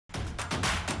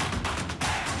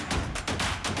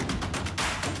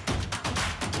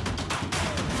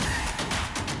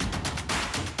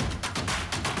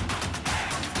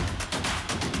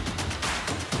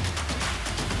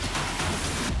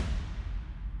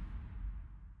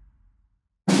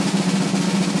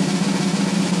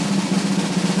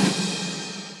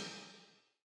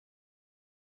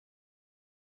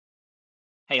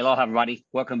Hey, aloha, everybody.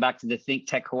 Welcome back to the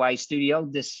ThinkTech Hawaii studio.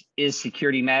 This is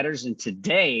Security Matters, and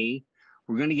today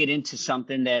we're going to get into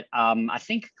something that I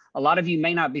think a lot of you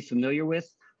may not be familiar with.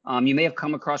 You may have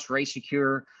come across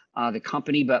RaySecure, the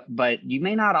company, but you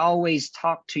may not always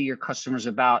talk to your customers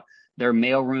about their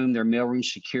mailroom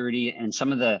security, and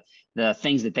some of the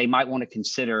things that they might want to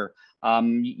consider.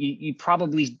 You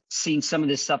probably seen some of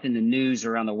this stuff in the news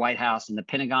around the White House and the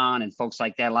Pentagon and folks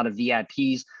like that, a lot of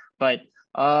VIPs, but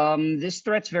this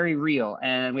threat's very real,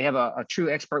 and we have a true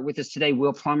expert with us today.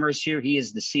 Will Plummer is here. He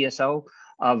is the CSO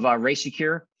of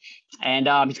RaySecure,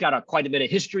 and he's got quite a bit of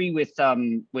history with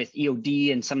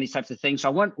EOD and some of these types of things. So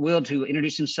I want Will to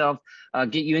introduce himself,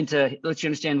 let you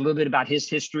understand a little bit about his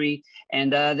history,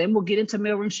 and then we'll get into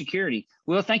mailroom security.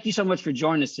 Will, thank you so much for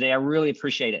joining us today. I really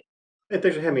appreciate it. Hey,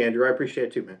 thanks for having me, Andrew. I appreciate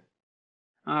it too, man.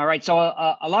 All right, so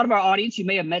a lot of our audience, you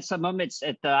may have met some of them. It's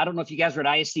at I don't know if you guys were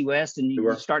at ISC West and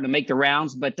you're starting to make the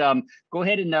rounds, but go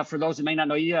ahead and for those that may not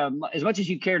know you, as much as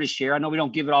you care to share, I know we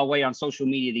don't give it all away on social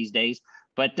media these days,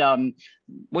 but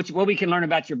what we can learn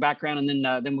about your background, and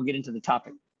then we'll get into the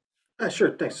topic.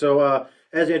 Sure, thanks. So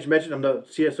as Andrew mentioned, I'm the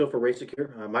CSO for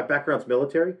RaySecure. My background's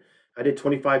military. I did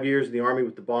 25 years in the Army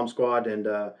with the bomb squad, and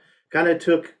kind of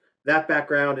took that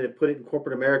background and put it in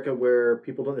corporate America, where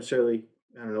people don't necessarily,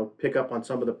 I don't know, pick up on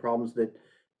some of the problems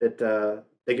that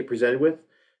they get presented with.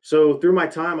 So through my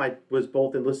time, I was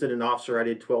both enlisted and officer. I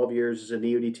did 12 years as an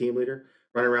EOD team leader,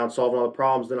 running around solving all the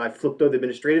problems. Then I flipped over the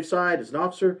administrative side as an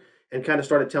officer and kind of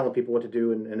started telling people what to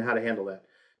do and how to handle that.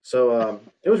 So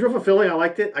it was real fulfilling. I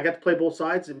liked it. I got to play both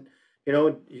sides, and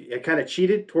I kind of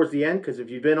cheated towards the end, because if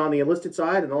you've been on the enlisted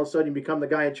side and all of a sudden you become the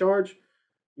guy in charge,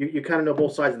 you kind of know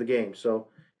both sides of the game. So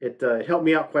it helped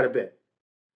me out quite a bit.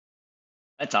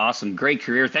 That's awesome. Great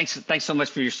career. Thanks so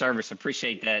much for your service.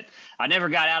 Appreciate that. I never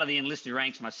got out of the enlisted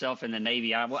ranks myself in the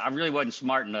Navy. I really wasn't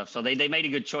smart enough. So they made a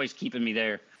good choice keeping me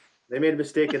there. They made a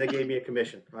mistake and they gave me a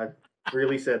commission. I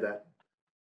really said that.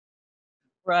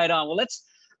 Right on. Well,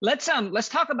 let's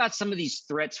talk about some of these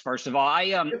threats first of all.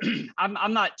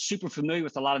 I'm not super familiar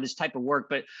with a lot of this type of work,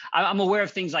 but I'm aware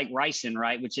of things like ricin,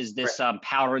 right, which is this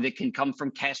powder that can come from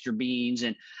castor beans,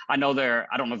 and I know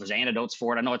I don't know if there's antidotes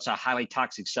for it. I know it's a highly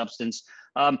toxic substance.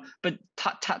 But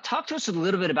talk to us a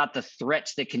little bit about the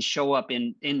threats that can show up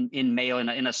in mail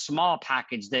in a small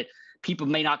package that people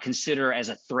may not consider as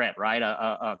a threat, right?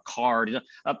 A card,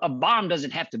 a bomb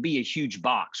doesn't have to be a huge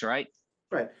box, right?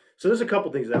 Right. So there's a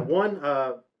couple things. That one,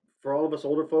 for all of us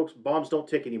older folks, bombs don't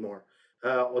tick anymore.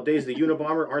 Well, days the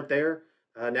Unabomber aren't there.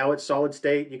 Now it's solid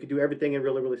state. You can do everything in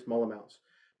really, really small amounts.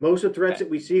 Most of the threats that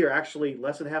we see are actually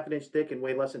less than half an inch thick and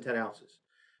weigh less than 10 ounces.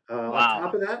 Wow. On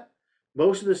top of that,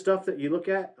 most of the stuff that you look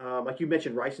at, like you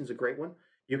mentioned, ricin's a great one.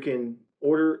 You can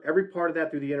order every part of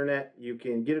that through the internet. You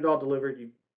can get it all delivered. You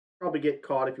probably get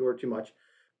caught if you order too much,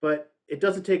 but it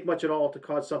doesn't take much at all to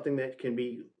cause something that can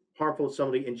be harmful if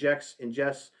somebody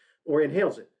ingests, or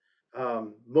inhales it.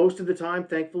 Most of the time,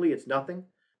 thankfully, it's nothing.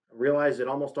 I realize that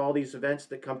almost all these events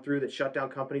that come through that shut down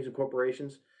companies and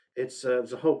corporations, it's a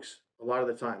hoax a lot of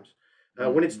the times.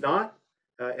 When it's not,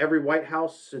 every White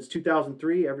House since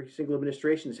 2003, every single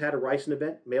administration has had a ricin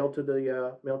event mailed to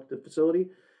the facility.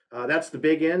 That's the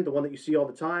big end, the one that you see all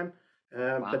the time.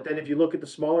 Wow. But then if you look at the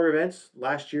smaller events,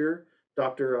 last year,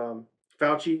 Dr.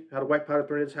 Fauci had a white powder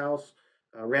thrown at his house.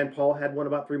 Rand Paul had one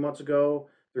about 3 months ago.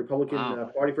 The Republican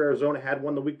Party for Arizona had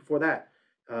one the week before that.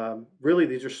 Really,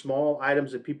 these are small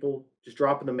items that people just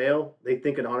drop in the mail. They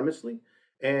think anonymously,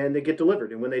 and they get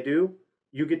delivered. And when they do,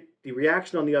 you get the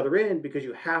reaction on the other end, because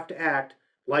you have to act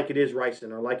like it is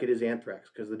ricin or like it is anthrax,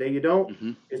 because the day you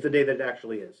don't is the day that it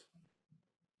actually is.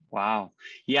 Wow.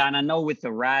 Yeah. And I know with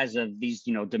the rise of these,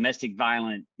 domestic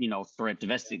violent, threat,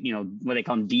 domestic, what they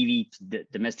call them,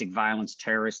 domestic violence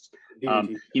terrorists,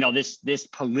 this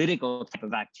political type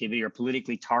of activity or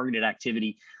politically targeted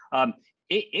activity,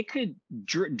 it could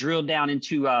drill down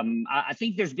into, I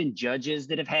think there's been judges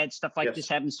that have had stuff like this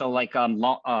happen. So like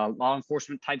law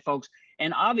enforcement type folks.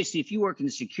 And obviously, if you work in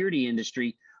the security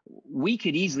industry, we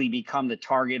could easily become the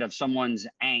target of someone's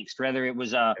angst, whether it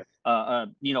was a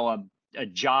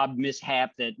job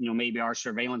mishap that maybe our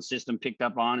surveillance system picked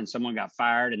up on and someone got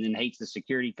fired and then hates the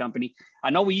security company. I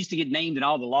know we used to get named in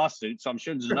all the lawsuits, so I'm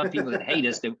sure there's enough people that hate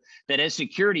us that as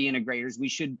security integrators, we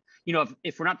should,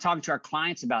 if we're not talking to our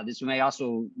clients about this, we may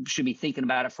also should be thinking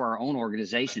about it for our own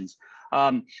organizations.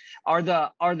 Are there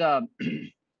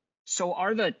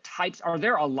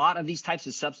a lot of these types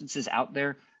of substances out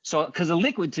there? So, because a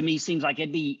liquid to me seems like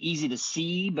it'd be easy to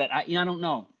see, but I don't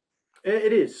know.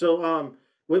 It is. So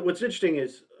what's interesting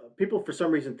is people for some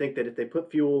reason think that if they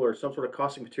put fuel or some sort of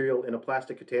caustic material in a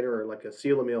plastic container or like a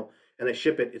seal meal and they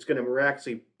ship it, it's going to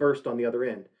miraculously burst on the other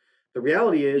end. The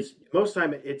reality is most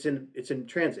time it's in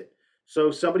transit. So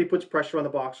somebody puts pressure on the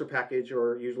box or package,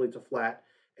 or usually it's a flat,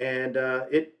 and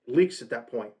it leaks at that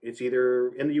point. It's either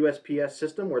in the USPS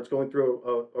system where it's going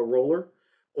through a roller,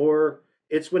 or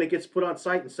it's when it gets put on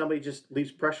site and somebody just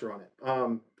leaves pressure on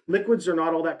it. Liquids are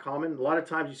not all that common. A lot of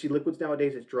times you see liquids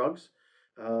nowadays as drugs.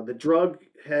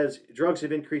 Drugs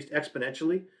have increased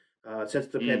exponentially since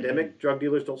the Hmm. pandemic. Drug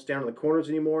dealers don't stand on the corners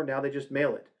anymore. Now they just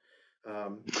mail it.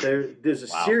 There's a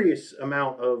Wow. serious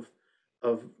amount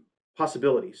of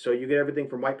possibilities. So you get everything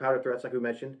from white powder threats, like we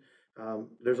mentioned.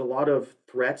 There's a lot of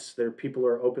threats. People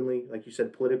are openly, like you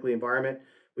said, politically environment.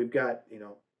 We've got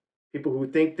people who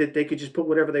think that they could just put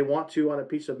whatever they want to on a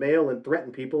piece of mail and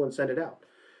threaten people and send it out.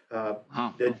 Uh,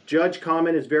 Huh. the judge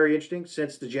comment is very interesting.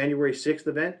 Since the January 6th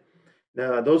event,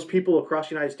 those people across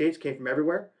the United States came from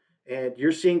everywhere, and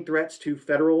you're seeing threats to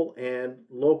federal and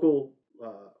local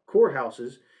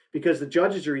courthouses because the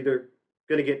judges are either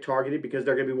going to get targeted because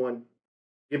they're going to be one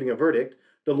giving a verdict.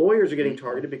 The lawyers are getting Mhm.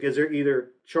 targeted because they're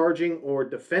either charging or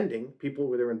defending people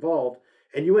where they're involved,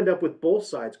 and you end up with both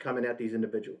sides coming at these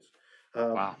individuals.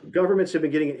 Wow. Governments have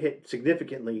been getting hit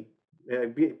significantly,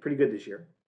 pretty good this year.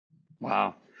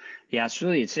 Wow. Yeah,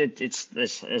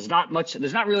 there's not much,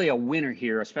 there's not really a winner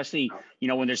here, especially,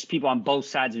 when there's people on both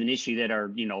sides of an issue that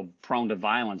are, prone to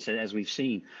violence, as we've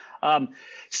seen. Um,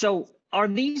 so are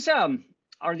these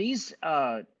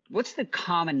what's the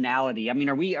commonality? I mean,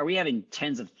 are we having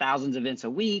tens of thousands of events a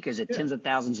week? Is it Yeah. tens of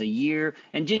thousands a year?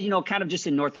 And kind of just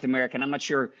in North America, and I'm not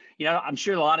sure, I'm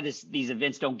sure a lot of these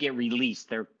events don't get released.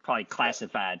 They're probably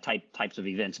classified types of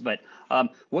events. But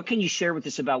what can you share with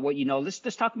us about what you know? Let's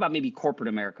talk about maybe corporate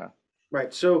America.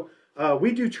 Right. So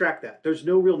we do track that. There's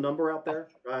no real number out there.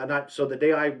 Not so the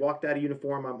day I walked out of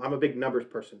uniform, I'm a big numbers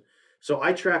person. So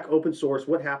I track open source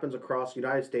what happens across the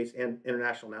United States and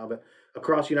international now, but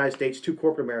across the United States to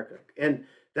corporate America, and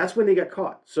that's when they get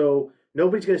caught. So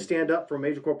nobody's going to stand up for a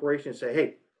major corporation and say,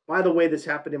 "Hey, by the way, this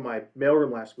happened in my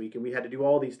mailroom last week, and we had to do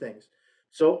all these things."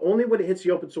 So only when it hits the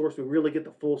open source, we really get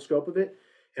the full scope of it,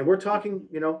 and we're talking,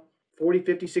 40,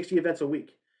 50, 60 events a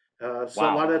week. So a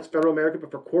lot Wow. of that's federal America,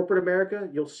 but for corporate America,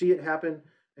 you'll see it happen.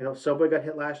 Subway got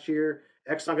hit last year.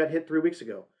 Exxon got hit 3 weeks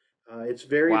ago. It's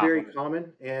very, Wow. very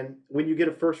common. And when you get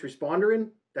a first responder in,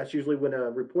 that's usually when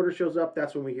a reporter shows up.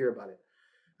 That's when we hear about it.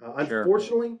 Sure.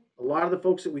 Unfortunately, a lot of the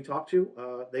folks that we talk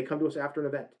to, they come to us after an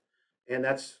event, and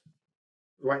that's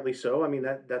rightly so. I mean,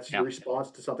 that's Yeah. your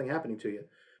response to something happening to you.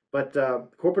 But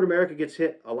corporate America gets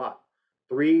hit a lot,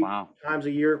 three Wow. times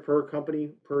a year per company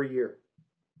per year.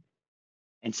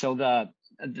 And so the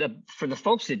for the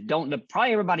folks that don't know,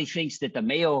 probably everybody thinks that the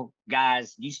mail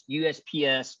guys,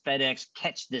 USPS, FedEx,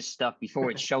 catch this stuff before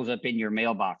it shows up in your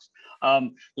mailbox.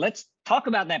 Let's talk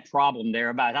about that problem there.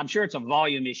 About I'm sure it's a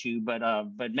volume issue, but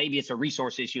maybe it's a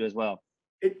resource issue as well.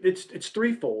 It's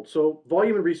threefold. So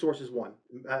volume and resource is one.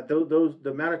 Those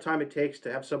the amount of time it takes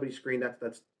to have somebody screen,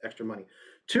 that's extra money.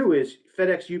 Two is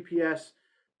FedEx, UPS,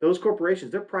 those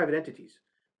corporations. They're private entities.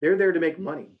 They're there to make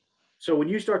money. So when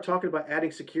you start talking about adding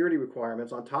security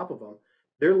requirements on top of them,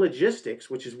 their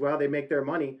logistics, which is why they make their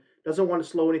money, doesn't want to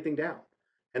slow anything down,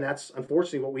 and that's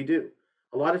unfortunately what we do.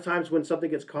 A lot of times when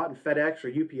something gets caught in FedEx or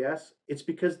UPS, it's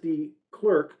because the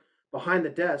clerk behind the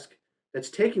desk that's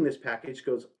taking this package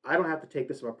goes, I don't have to take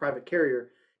this from a private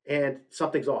carrier, and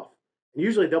something's off. And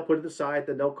usually they'll put it aside,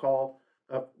 then they'll call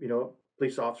a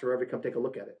police officer or whoever to come take a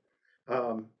look at it.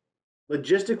 Um,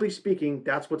 Logistically speaking,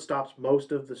 that's what stops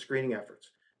most of the screening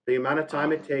efforts. The amount of time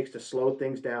Wow. it takes to slow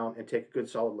things down and take a good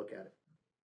solid look at it.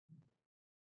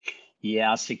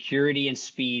 Yeah, security and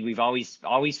speed. We've always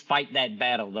fight that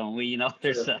battle, don't we?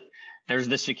 Sure. There's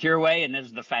the secure way and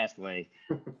there's the fast way.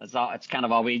 That's all. It's kind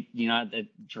of all we. It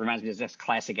reminds me of this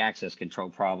classic access control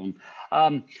problem.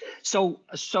 Um, so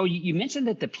you mentioned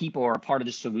that the people are a part of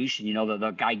the solution.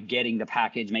 The guy getting the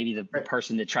package, maybe the Right.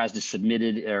 person that tries to submit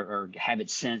it or have it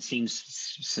sent seems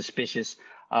suspicious.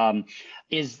 Um,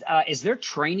 is there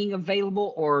training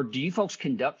available, or do you folks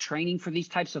conduct training for these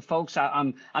types of folks?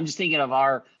 I'm just thinking of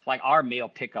our mail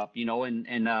pickup,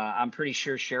 and I'm pretty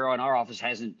sure Cheryl in our office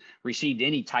hasn't received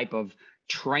any type of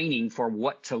training for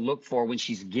what to look for when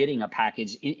she's getting a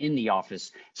package in the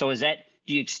office. So do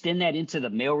you extend that into the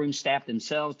mailroom staff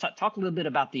themselves? Talk a little bit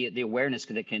about the awareness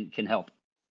that can help.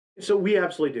 So we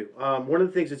absolutely do. One of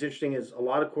the things that's interesting is a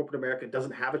lot of corporate America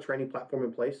doesn't have a training platform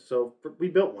in place. So we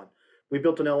built one. We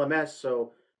built an LMS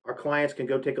so our clients can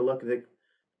go take a look at it.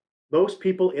 Most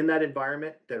people in that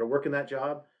environment that are working that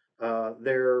job,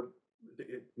 they're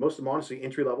most of them honestly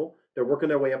entry level. They're working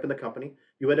their way up in the company.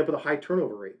 You end up with a high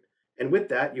turnover rate, and with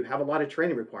that, you have a lot of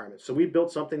training requirements. So we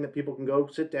built something that people can go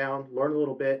sit down, learn a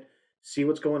little bit, see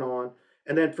what's going on.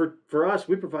 And then for us,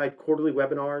 we provide quarterly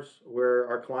webinars where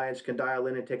our clients can dial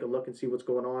in and take a look and see what's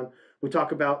going on. We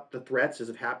talk about the threats as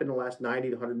have happened in the last 90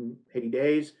 to 180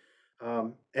 days.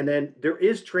 And then there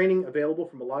is training available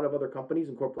from a lot of other companies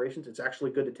and corporations. It's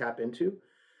actually good to tap into.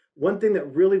 One thing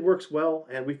that really works well,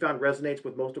 and we found resonates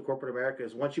with most of corporate America,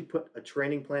 is once you put a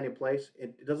training plan in place,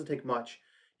 it doesn't take much.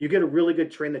 You get a really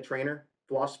good train the trainer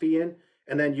philosophy in,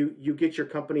 and then you get your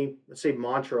company, let's say,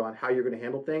 mantra on how you're going to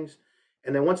handle things.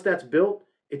 And then once that's built,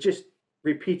 it just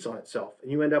repeats on itself,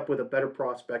 and you end up with a better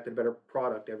prospect and better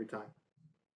product every time.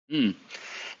 Mm.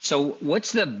 So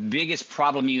what's the biggest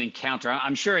problem you encounter?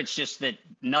 I'm sure it's just that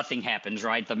nothing happens,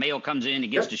 right? The mail comes in, it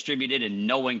gets distributed, and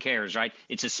no one cares, right?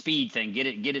 It's a speed thing. Get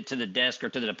it to the desk or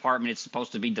to the department it's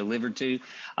supposed to be delivered to.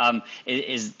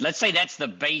 Let's say that's the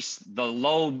base, the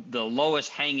lowest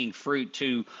hanging fruit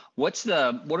to what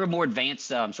are more advanced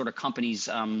sort of companies?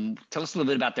 Tell us a little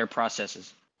bit about their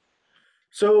processes.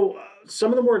 So some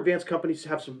of the more advanced companies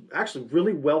have some actually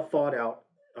really well thought out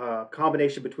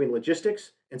combination between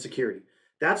logistics and security.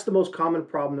 That's the most common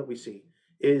problem that we see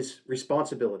is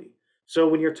responsibility. So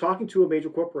when you're talking to a major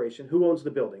corporation, who owns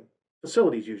the building?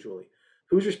 Facilities usually.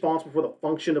 Who's responsible for the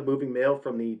function of moving mail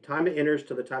from the time it enters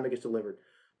to the time it gets delivered?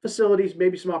 Facilities,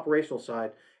 maybe some operational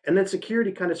side. And then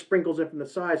security kind of sprinkles in from the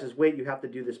sides as, wait, you have to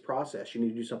do this process. You need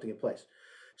to do something in place.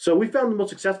 So we found the most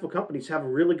successful companies have a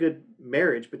really good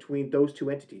marriage between those two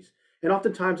entities. And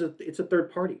oftentimes it's a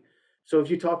third party. So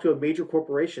if you talk to a major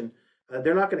corporation,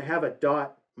 they're not going to have a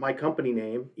dot my company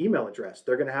name email address.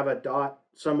 They're going to have a dot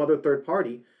some other third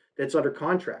party that's under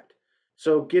contract.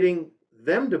 So getting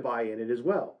them to buy in it as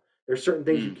well. There's certain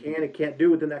things you can and can't do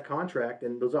within that contract,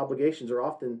 and those obligations are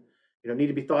often, need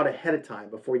to be thought ahead of time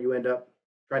before you end up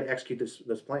trying to execute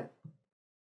this plan.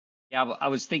 Yeah, I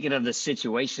was thinking of the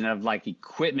situation of like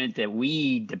equipment that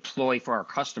we deploy for our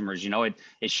customers.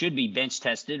 It should be bench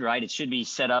tested, right? It should be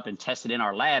set up and tested in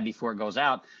our lab before it goes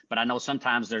out. But I know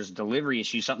sometimes there's delivery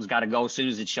issues. Something's got to go as soon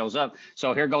as it shows up.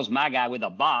 So here goes my guy with a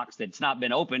box that's not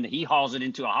been opened. He hauls it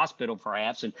into a hospital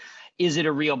perhaps. And is it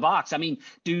a real box? I mean,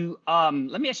 let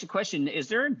me ask you a question. Is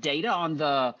there data on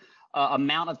the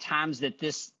amount of times that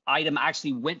this item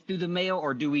actually went through the mail,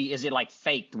 or is it like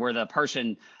faked where the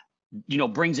person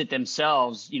brings it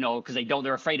themselves, because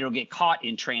they're afraid it'll get caught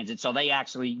in transit. So they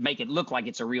actually make it look like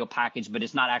it's a real package, but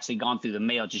it's not actually gone through the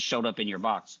mail, it just showed up in your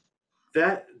box.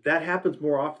 That happens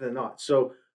more often than not.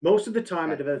 So most of the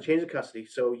time, okay, at a chain of custody,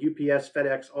 so UPS,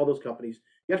 FedEx, all those companies,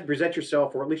 you have to present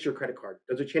yourself or at least your credit card.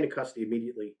 There's a chain of custody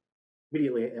immediately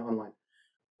online.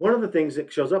 One of the things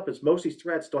that shows up is most of these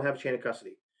threats don't have a chain of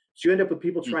custody. So you end up with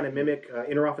people trying to mimic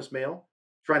interoffice mail,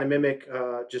 trying to mimic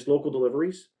just local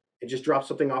deliveries, and just drop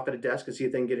something off at a desk and see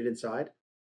if they can get it inside.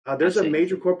 There's a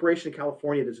major corporation in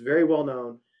California that's very well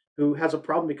known who has a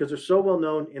problem because they're so well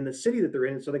known in the city that they're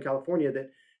in Southern California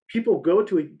that people go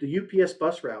to the UPS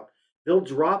bus route. They'll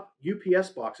drop UPS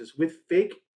boxes with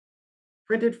fake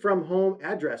printed from home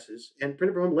addresses and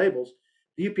printed from home labels.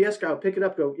 The UPS guy will pick it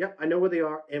up, go, yep, I know where they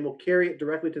are, and will carry it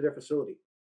directly to their facility.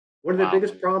 One of the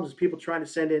biggest problems is people trying to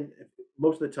send in,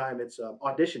 most of the time it's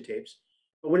audition tapes,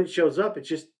 but when it shows up, it's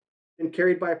just been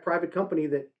carried by a private company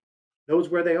that knows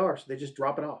where they are, so they just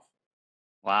drop it off.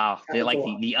 Wow, they're like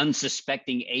the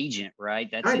unsuspecting agent, right?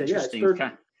 That's interesting.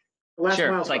 Yeah, the last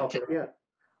mile software, yeah.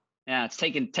 Yeah, it's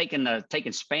taking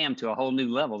spam to a whole new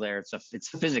level there. It's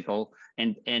physical,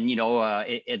 and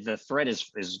the threat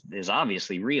is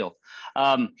obviously real.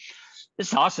 This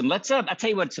is awesome. Let's I tell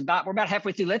you what it's about. We're about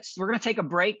halfway through. We're gonna take a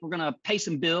break. We're gonna pay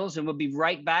some bills, and we'll be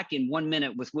right back in 1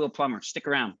 minute with Will Plummer. Stick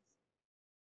around.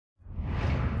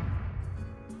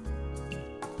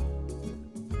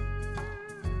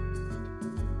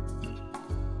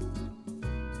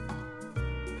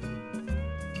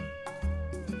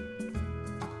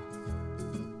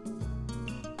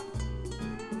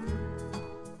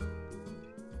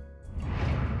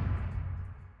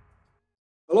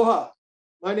 Aloha,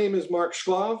 my name is Mark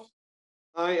Schlav.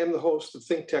 I am the host of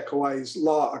ThinkTech Hawaii's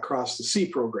Law Across the Sea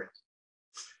program.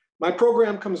 My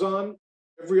program comes on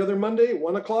every other Monday,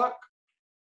 1 o'clock,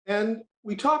 and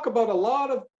we talk about a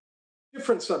lot of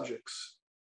different subjects,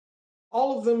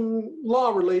 all of them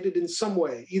law related in some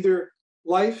way, either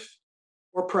life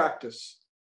or practice.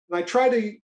 And I try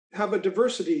to have a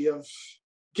diversity of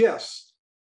guests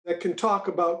that can talk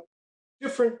about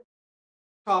different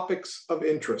topics of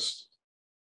interest.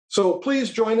 So please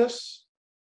join us,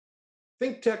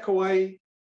 ThinkTech Hawaii,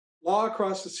 Law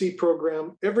Across the Sea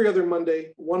program, every other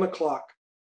Monday, 1 o'clock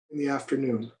in the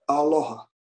afternoon. Aloha.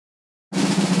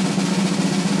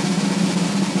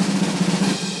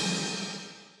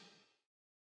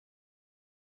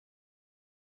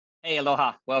 Hey,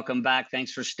 aloha. Welcome back.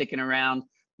 Thanks for sticking around.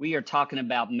 We are talking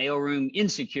about mailroom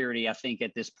insecurity, I think,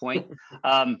 at this point.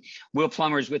 Will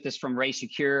Plummer is with us from Ray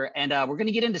Secure, and we're going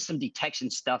to get into some detection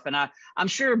stuff. And I'm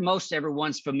sure most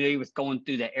everyone's familiar with going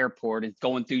through the airport and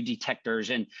going through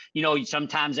detectors. And, you know,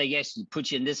 sometimes they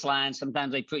put you in this line.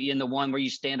 Sometimes they put you in the one where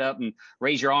you stand up and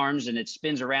raise your arms and it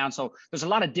spins around. So there's a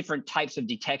lot of different types of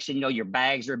detection. You know, your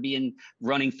bags are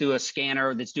running through a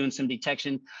scanner that's doing some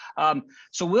detection.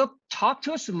 So Will, talk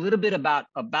to us a little bit about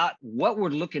what we're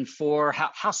looking for.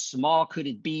 How small could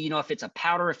it be? You know, if it's a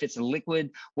powder, if it's a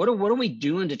liquid, what are we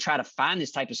doing to try to find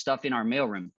this type of stuff in our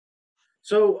mailroom?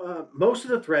 So most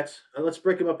of the threats, let's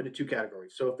break them up into two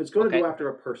categories. So if it's going to go after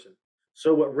a person,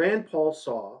 so what Rand Paul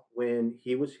saw when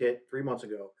he was hit 3 months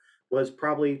ago was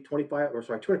probably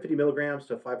 250 milligrams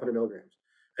to 500 milligrams,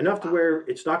 enough to where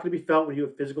it's not going to be felt when you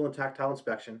have physical and tactile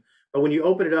inspection, but when you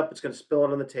open it up, it's going to spill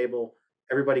out on the table.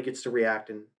 Everybody gets to react,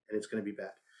 and it's going to be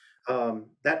bad.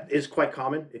 That is quite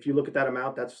common. If you look at that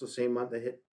amount, that's the same amount that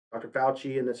hit Dr.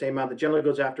 Fauci, and the same amount that generally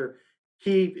goes after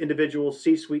key individuals,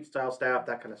 C-suite style staff,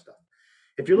 that kind of stuff.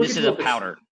 If you look This at is a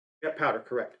powder. Yeah, powder,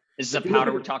 correct. This is a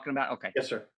powder we're talking about? Okay. Yes,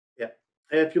 sir. Yeah.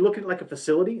 And if you look at like a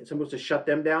facility and someone's to shut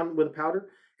them down with a powder,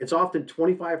 it's often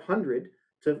 2,500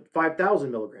 to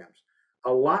 5,000 milligrams,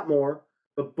 a lot more.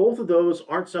 But both of those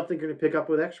aren't something you're going to pick up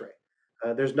with X-ray.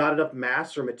 There's not enough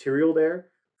mass or material there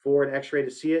for an X-ray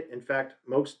to see it. In fact,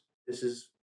 most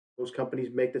companies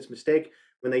make this mistake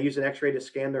when they use an X-ray to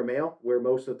scan their mail, where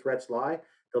most of the threats lie.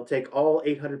 They'll take all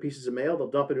 800 pieces of mail, they'll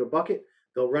dump it into a bucket,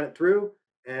 they'll run it through,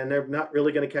 and they're not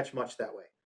really going to catch much that way.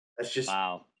 That's just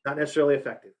not necessarily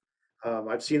effective.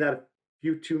 I've seen that a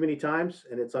few too many times,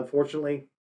 and it's unfortunately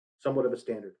somewhat of a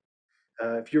standard.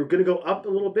 If you're going to go up a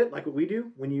little bit, like what we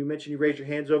do, when you mention you raise your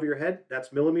hands over your head,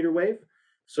 that's millimeter wave.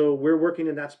 So we're working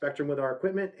in that spectrum with our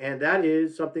equipment, and that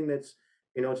is something that's,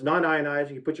 you know, it's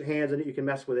non-ionizing. You put your hands in it, you can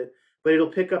mess with it, but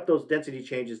it'll pick up those density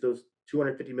changes, those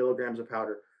 250 milligrams of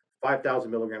powder,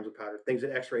 5,000 milligrams of powder, things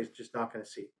that X-ray is just not going to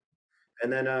see.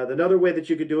 And then another way that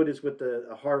you could do it is with the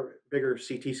bigger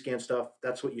CT scan stuff.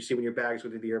 That's what you see when your bags go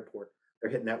to the airport.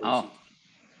 They're hitting that with CT.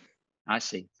 I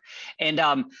see. And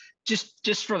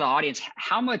just for the audience,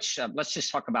 how much, let's just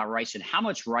talk about ricin. How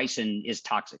much ricin is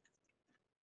toxic?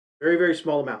 Very, very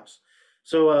small amounts.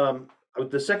 So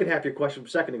the second half of your question from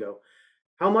a second ago,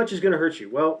 how much is going to hurt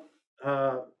you? Well,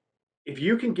 if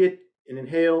you can get an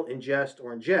inhale, ingest,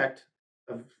 or inject,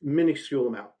 a minuscule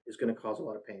amount is going to cause a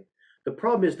lot of pain. The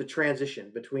problem is the transition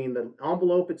between the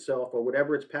envelope itself or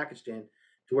whatever it's packaged in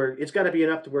to where it's got to be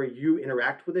enough to where you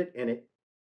interact with it and it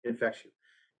infects you.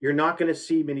 You're not going to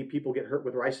see many people get hurt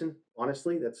with ricin.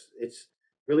 Honestly, it's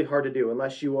really hard to do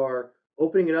unless you are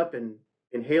opening it up and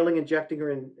inhaling, injecting,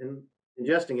 or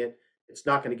ingesting it. It's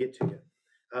not going to get to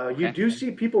you. You do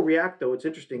see people react, though. It's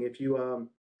interesting. If you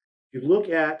look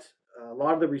at a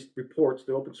lot of the reports,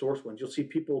 the open source ones, you'll see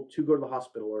people to go to the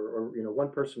hospital, or you know,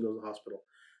 one person goes to the hospital.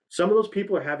 Some of those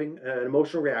people are having an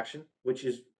emotional reaction, which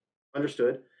is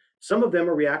understood. Some of them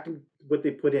are reacting to what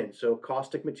they put in. So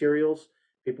caustic materials,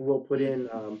 people will put in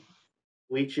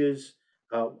bleaches.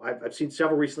 I've seen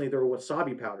several recently. There were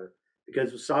wasabi powder,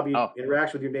 because wasabi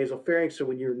interacts with your nasal pharynx. So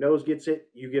when your nose gets it,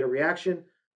 you get a reaction.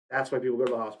 That's why people go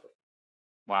to the hospital.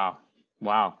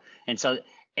 Wow. And so,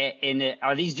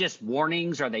 are these just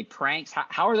warnings? Are they pranks?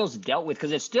 How are those dealt with?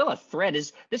 Because it's still a threat.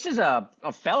 This is a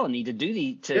felony to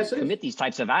commit these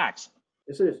types of acts.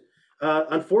 Yes, it is.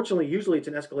 Unfortunately, usually it's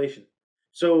an escalation.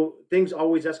 So things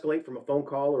always escalate from a phone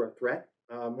call or a threat.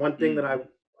 One thing that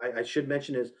I should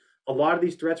mention is a lot of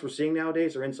these threats we're seeing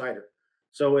nowadays are insider.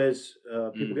 So as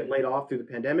people get laid off through the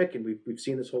pandemic, and we've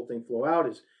seen this whole thing flow out,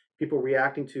 is people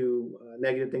reacting to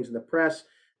negative things in the press.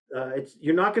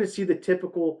 You're not going to see the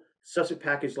typical suspect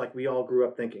package like we all grew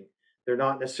up thinking. They're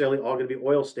not necessarily all going to be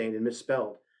oil stained and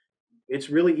misspelled.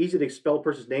 It's really easy to spell a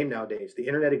person's name nowadays. The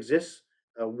internet exists.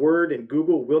 Word and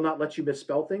Google will not let you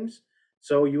misspell things.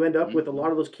 So you end up with a lot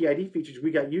of those key ID features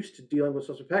we got used to dealing with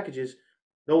suspect packages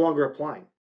no longer applying.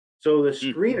 So the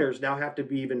screeners now have to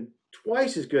be even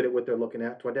twice as good at what they're looking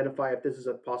at to identify if this is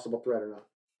a possible threat or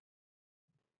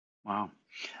not.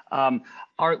 Wow.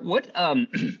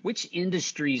 Which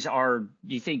industries do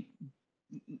you think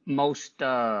most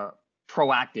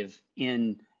proactive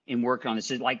in working on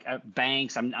this? Is like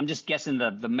banks. I'm just guessing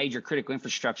the major critical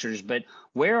infrastructures, but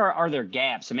where are there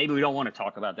gaps? And maybe we don't want to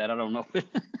talk about that. I don't know.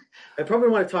 I probably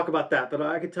want to talk about that, but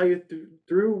I can tell you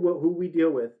through who we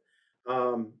deal with,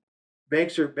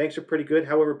 banks are pretty good.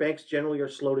 However, banks generally are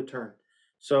slow to turn.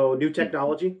 So new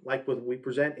technology, like what we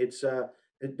present,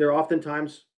 they're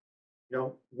oftentimes, you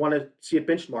know, want to see a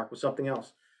benchmark with something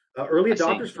else. Early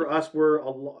adopters for us were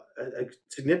a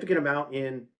significant amount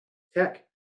in tech.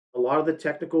 A lot of the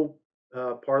technical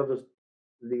part of the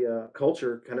the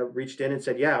culture kind of reached in and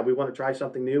said, "Yeah, we want to try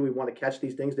something new. We want to catch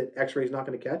these things that X-ray is not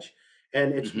going to catch,"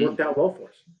 and it's Hmm. worked out well for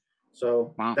us.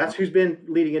 So Wow. that's who's been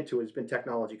leading into it. Has been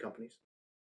technology companies.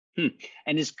 Hmm.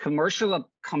 And is commercial a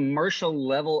commercial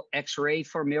level X-ray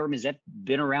for Mailroom? Has that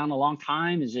been around a long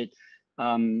time? Is it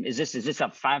is this a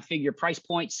 5-figure price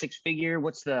point, 6-figure?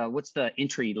 What's the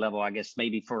entry level, I guess,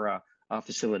 maybe for a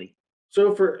facility?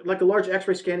 So for like a large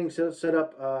X-ray scanning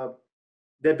setup,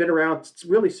 they've been around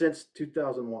really since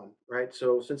 2001, right?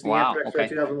 So since the Wow. anthrax ray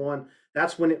Okay. 2001,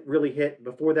 that's when it really hit.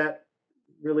 Before that,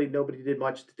 really nobody did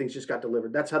much. Things just got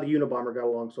delivered. That's how the Unabomber got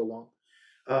along so long.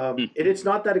 And it's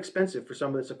not that expensive for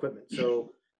some of this equipment.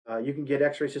 So you can get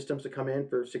X-ray systems to come in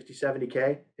for 60,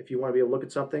 70K if you want to be able to look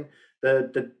at something.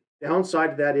 The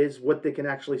downside to that is what they can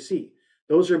actually see.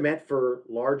 Those are meant for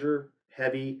larger,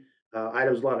 heavy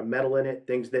items, a lot of metal in it,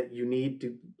 things that you need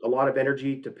to a lot of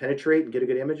energy to penetrate and get a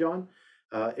good image on.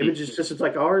 Imaging systems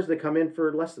like ours, they come in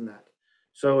for less than that.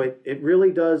 So it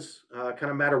really does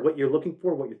kind of matter what you're looking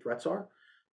for, what your threats are.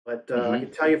 But I Hmm.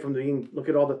 can tell you from being look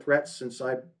at all the threats since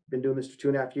I've been doing this for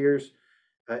 2.5 years,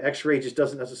 X-ray just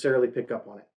doesn't necessarily pick up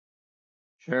on it.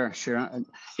 Sure, sure.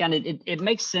 Yeah, and it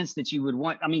makes sense that you would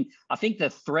want. I mean, I think the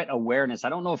threat awareness. I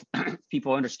don't know if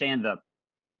people understand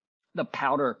the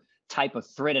powder type of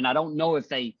threat, and I don't know if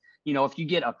they, if you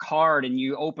get a card and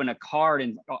you open a card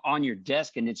and on your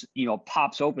desk and it's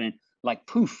pops open and like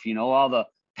poof, all the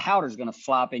powder's going to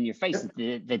flop in your face.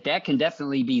 Yep. That can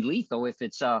definitely be lethal if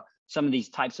it's some of these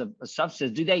types of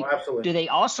substances. Do Oh, they absolutely. do they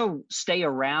also stay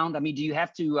around? I mean, do you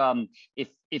have to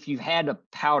if you've had a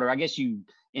powder, I guess you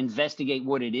investigate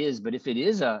what it is, but if it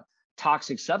is a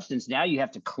toxic substance, now you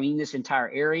have to clean this entire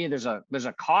area. There's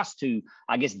a cost to,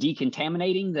 I guess,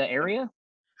 decontaminating the area.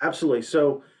 Absolutely.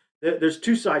 So there's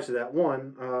two sides to that.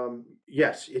 One,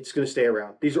 yes, it's going to stay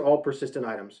around. These are all persistent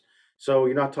items. So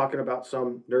you're not talking about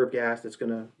some nerve gas that's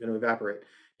going to evaporate.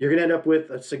 You're going to end up with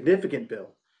a significant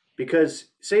bill because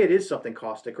say it is something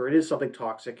caustic or it is something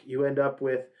toxic, you end up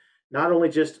with not only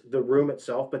just the room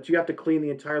itself, but you have to clean the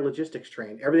entire logistics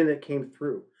train, everything that came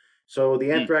through. So the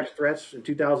Hmm. anthrax threats in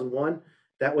 2001,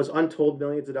 that was untold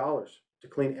millions of dollars to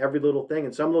clean every little thing.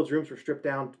 And some of those rooms were stripped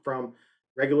down from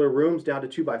regular rooms down to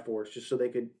 2x4s just so they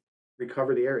could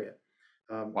recover the area.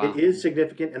 It Wow. is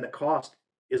significant and the cost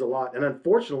is a lot. And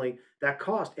unfortunately, that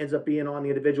cost ends up being on the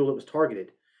individual that was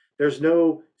targeted. There's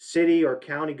no city or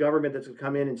county government that's going to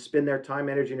come in and spend their time,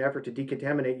 energy, and effort to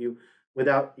decontaminate you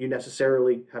without you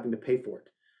necessarily having to pay for it.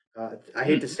 I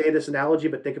hate to Hmm. say this analogy,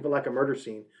 but think of it like a murder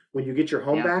scene. When you get your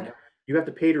home Yeah. back, you have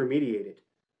to pay to remediate it.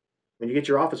 When you get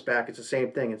your office back, it's the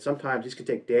same thing. And sometimes these can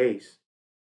take days.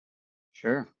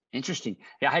 Sure. Interesting.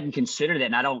 Yeah, I hadn't considered that,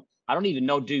 and I don't even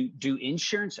know. Do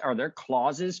insurance? Are there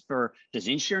clauses for? Does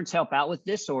insurance help out with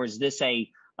this, or is this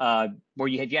a where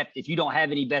you have if you don't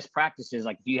have any best practices,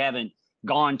 like if you haven't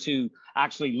gone to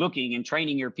actually looking and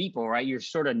training your people, right? You're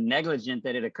sort of negligent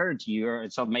that it occurred to you, or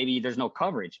so maybe there's no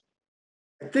coverage.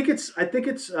 I think it's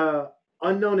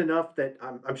unknown enough that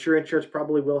I'm sure insurance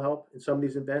probably will help in some of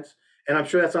these events, and I'm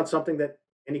sure that's not something that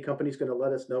any company's going to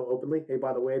let us know openly. Hey,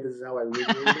 by the way, this is how I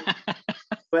remediated it.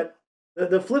 But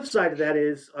the flip side of that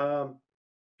is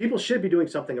people should be doing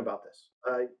something about this.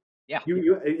 Yeah.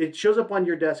 It shows up on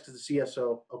your desk as a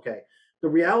CSO. Okay, the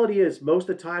reality is most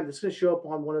of the time it's going to show up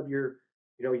on one of your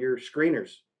your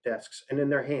screeners desks and in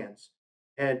their hands.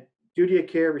 And duty of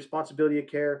care, responsibility of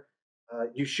care.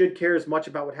 You should care as much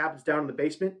about what happens down in the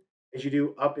basement as you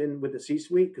do up in with the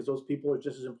C-suite because those people are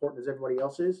just as important as everybody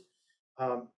else is.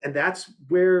 And that's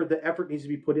where the effort needs to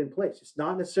be put in place. It's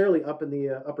not necessarily up in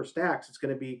the upper stacks. It's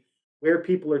going to be where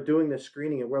people are doing the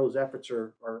screening and where those efforts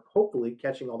are hopefully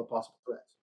catching all the possible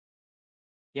threats.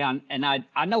 Yeah, and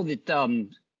I know that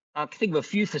I can think of a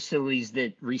few facilities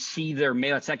that receive their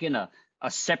mail. It's like in a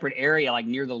separate area, like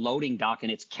near the loading dock,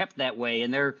 and it's kept that way.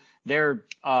 And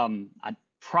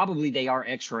probably they are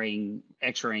X-raying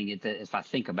it if I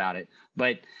think about it.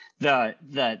 But that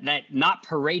not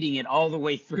parading it all the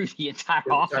way through the entire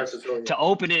The entire office facility. to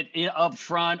open it up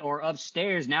front or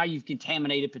upstairs. Now you've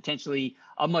contaminated potentially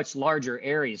a much larger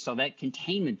area. So that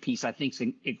containment piece, I think,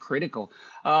 is critical.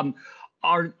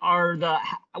 Are the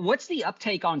what's the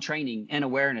uptake on training and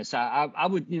awareness? I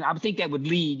would I would think that would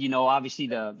lead obviously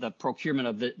the procurement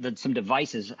of the some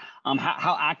devices.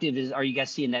 How active are you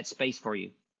guys seeing that space for you?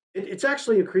 It's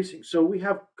actually increasing. So we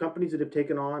have companies that have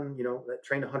taken on, that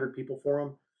train 100 people for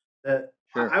them. That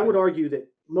Sure. I would argue that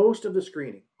most of the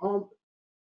screening,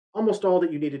 almost all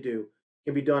that you need to do,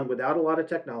 can be done without a lot of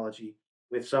technology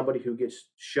with somebody who gets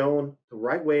shown the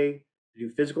right way to do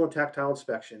physical and tactile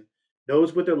inspection,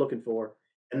 knows what they're looking for,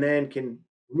 and then can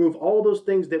remove all those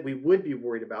things that we would be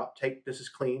worried about. Take this is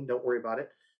clean, don't worry about it.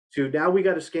 to now we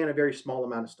got to scan a very small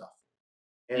amount of stuff.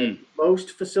 And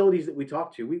most facilities that we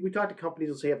talk to, we talk to companies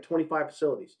that say have 25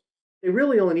 facilities. They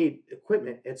really only need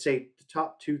equipment at say the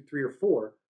top 2, 3, or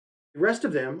 4. The rest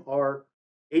of them are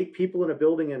 8 people in a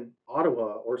building in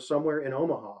Ottawa or somewhere in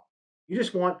Omaha. You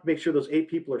just want to make sure those 8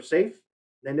 people are safe,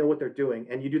 they know what they're doing,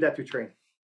 and you do that through training.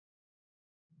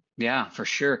 Yeah, for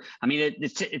sure. I mean,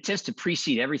 it tends to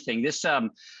precede everything. This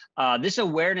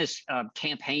awareness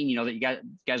campaign, you know, that you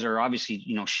guys are obviously,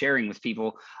 you know, sharing with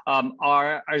people.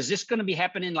 Is this going to be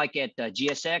happening like at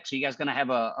GSX? Are you guys going to have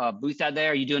a booth out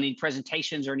there? Are you doing any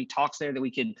presentations or any talks there that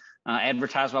we could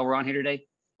advertise while we're on here today?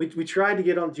 We tried to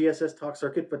get on GSS talk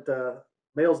circuit, but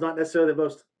mail's not necessarily the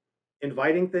most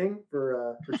inviting thing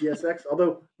for GSX.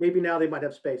 Although maybe now they might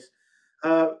have space.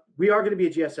 We are going to be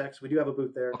at GSX. We do have a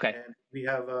booth there. Okay. And we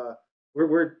have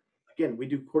we're again, we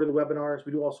do quarterly webinars.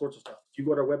 We do all sorts of stuff. If you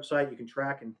go to our website, you can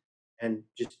track and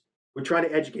just we're trying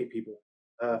to educate people.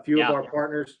 A few of our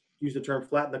partners use the term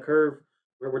flatten the curve,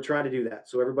 where we're trying to do that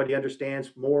so everybody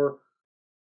understands more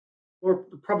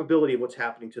probability of what's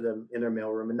happening to them in their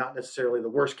mailroom and not necessarily the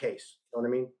worst case. You know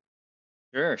what I mean?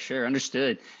 Sure.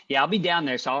 Understood. Yeah, I'll be down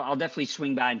there. So I'll definitely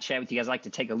swing by and chat with you guys. I'd like to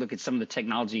take a look at some of the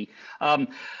technology.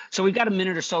 So we've got a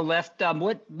minute or so left.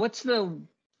 What's the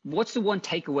one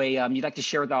takeaway you'd like to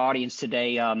share with our audience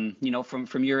today, you know,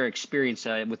 from your experience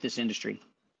with this industry?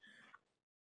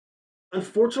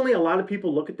 Unfortunately, a lot of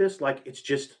people look at this like it's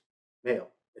just mail.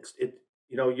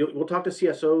 You know, we'll talk to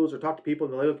CSOs or talk to people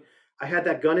and they'll look, I had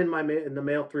that gun in the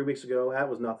mail 3 weeks ago. That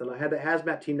was nothing. I had the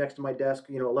hazmat team next to my desk,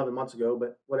 you know, 11 months ago,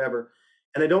 but whatever.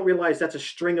 And they don't realize that's a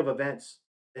string of events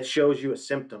that shows you a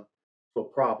symptom to a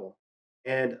problem.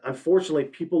 And unfortunately,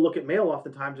 people look at mail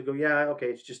oftentimes and go, yeah, okay,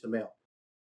 it's just the mail.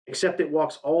 Except it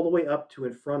walks all the way up to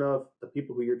in front of the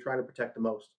people who you're trying to protect the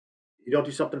most. If you don't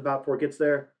do something about it before it gets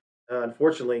there,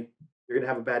 unfortunately, you're going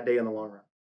to have a bad day in the long run.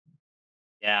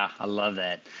 Yeah, I love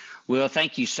that. Will,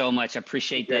 thank you so much. I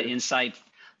appreciate that insight.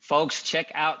 Folks,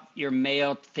 check out your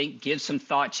mail. Give some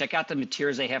thought. Check out the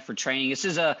materials they have for training. This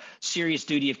is a serious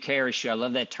duty of care issue. I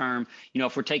love that term. You know,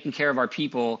 if we're taking care of our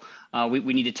people, we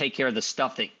need to take care of the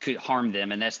stuff that could harm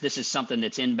them. And this is something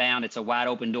that's inbound. It's a wide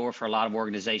open door for a lot of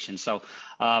organizations. So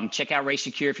check out Race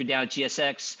Secure if you're down at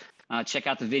GSX. Check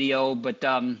out the video. But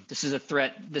this is a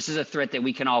threat. This is a threat that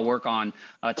we can all work on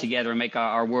together and make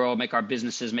our world, make our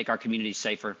businesses, make our communities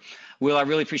safer. Will, I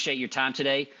really appreciate your time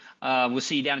today. We'll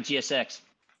see you down at GSX.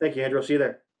 Thank you, Andrew. I'll see you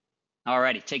there. All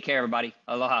righty. Take care, everybody.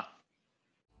 Aloha.